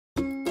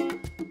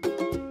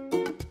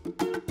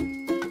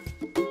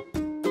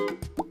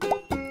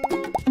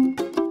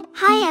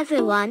Okay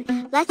everyone,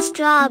 let's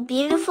draw a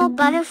beautiful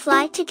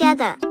butterfly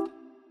together.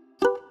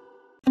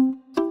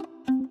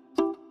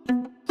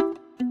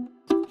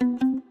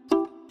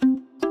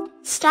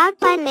 Start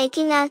by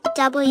making a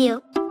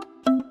W.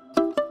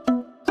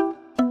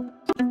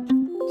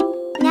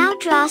 Now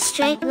draw a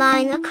straight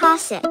line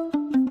across it.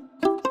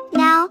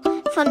 Now,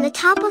 from the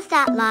top of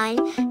that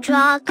line,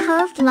 draw a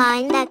curved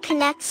line that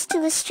connects to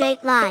the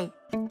straight line.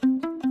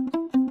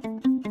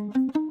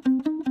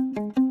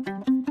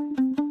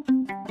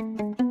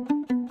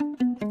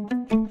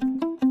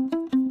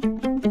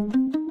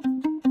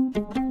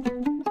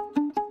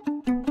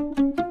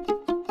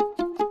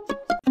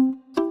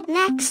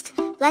 Next,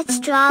 let's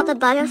draw the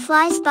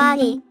butterfly's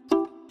body.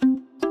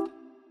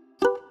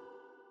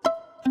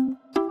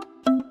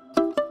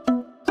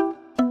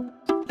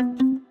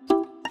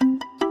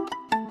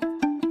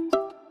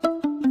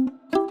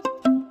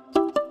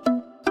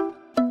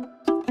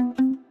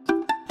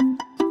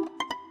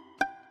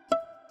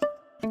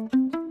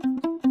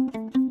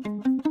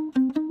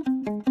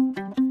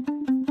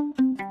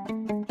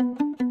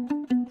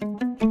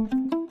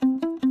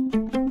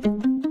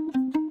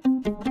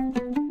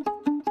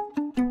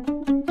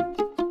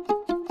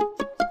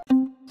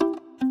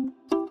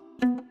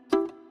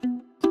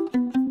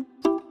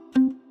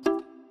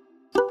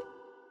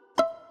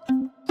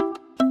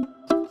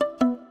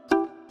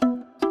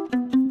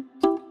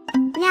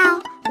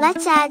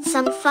 Let's add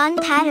some fun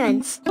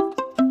patterns.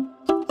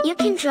 You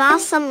can draw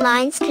some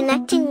lines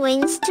connecting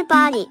wings to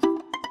body.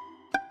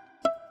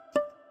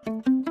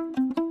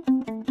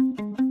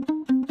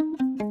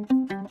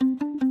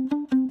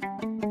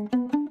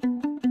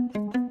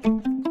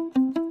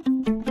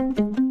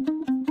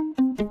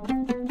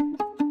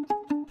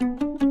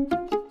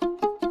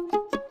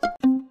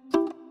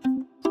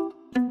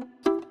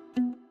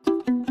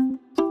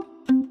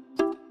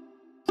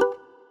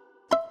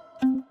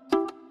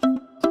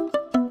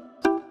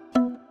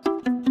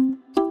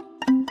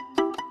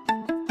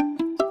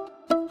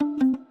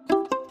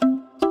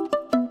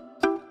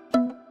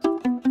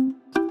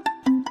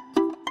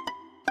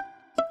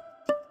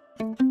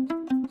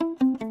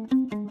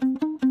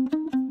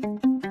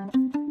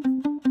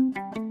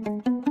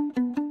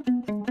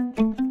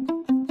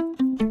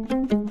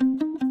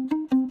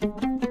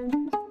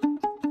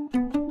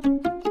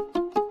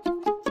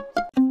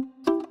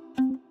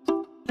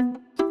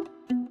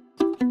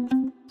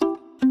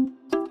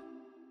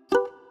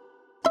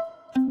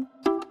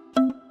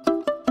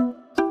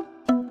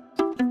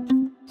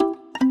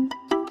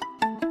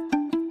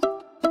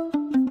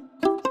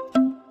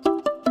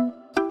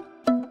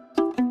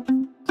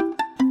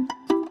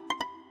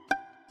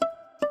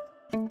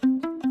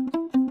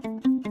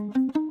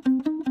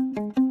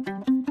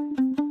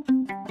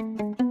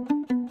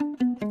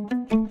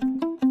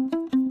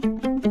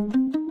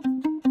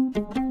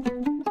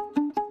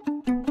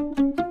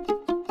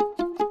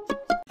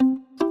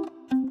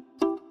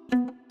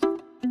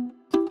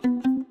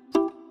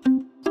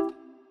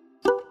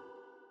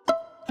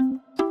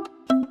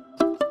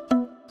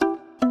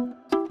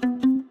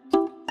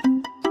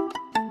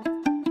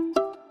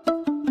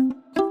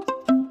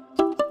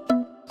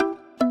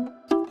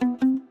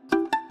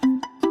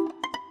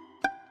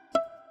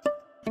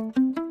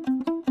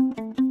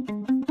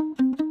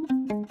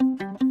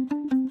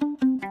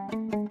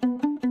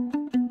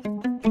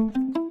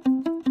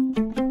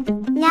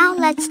 Now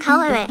let's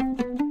color it.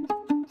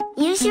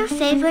 Use your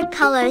favorite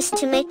colors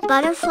to make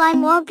butterfly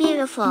more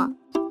beautiful.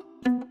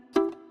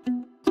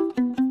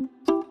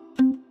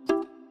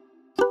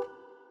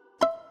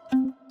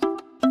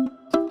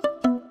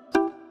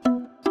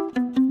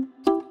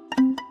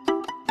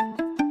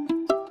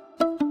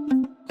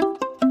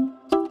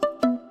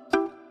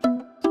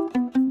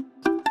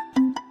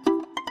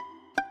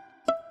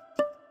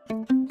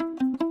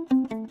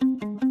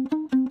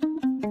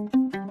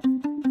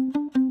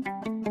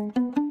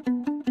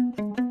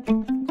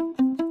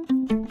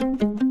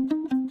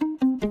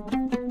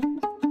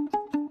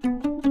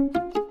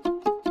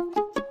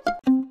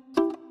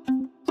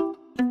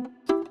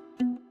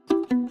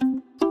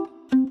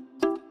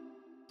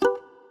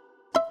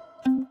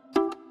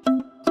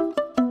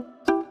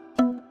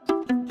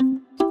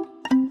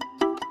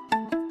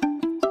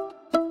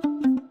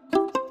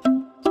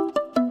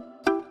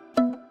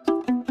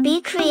 Be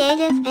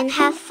creative and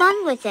have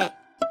fun with it.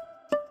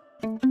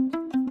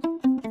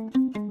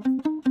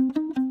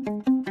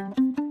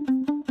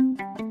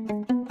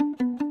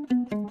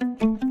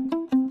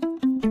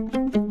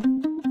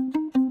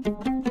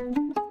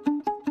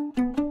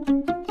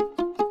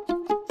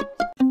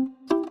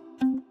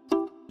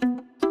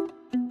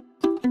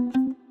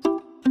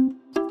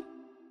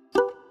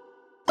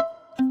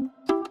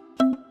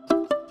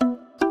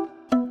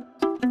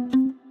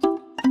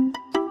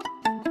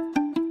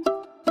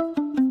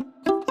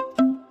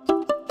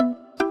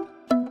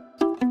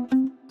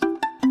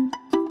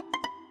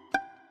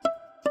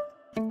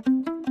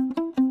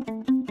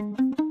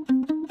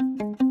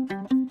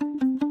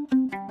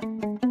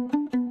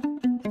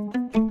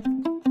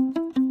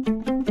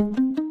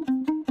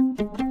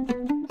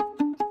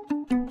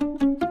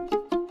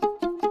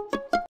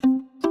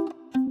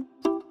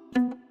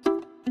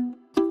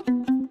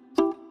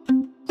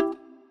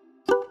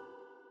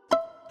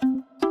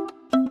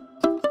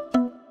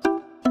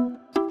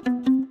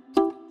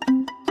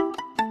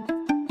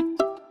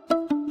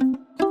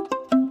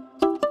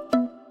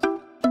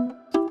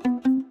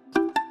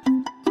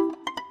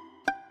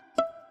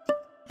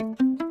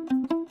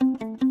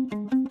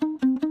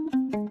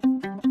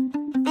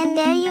 And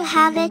there you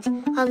have it,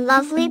 a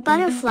lovely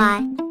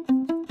butterfly.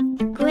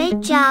 Great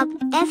job,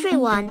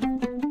 everyone!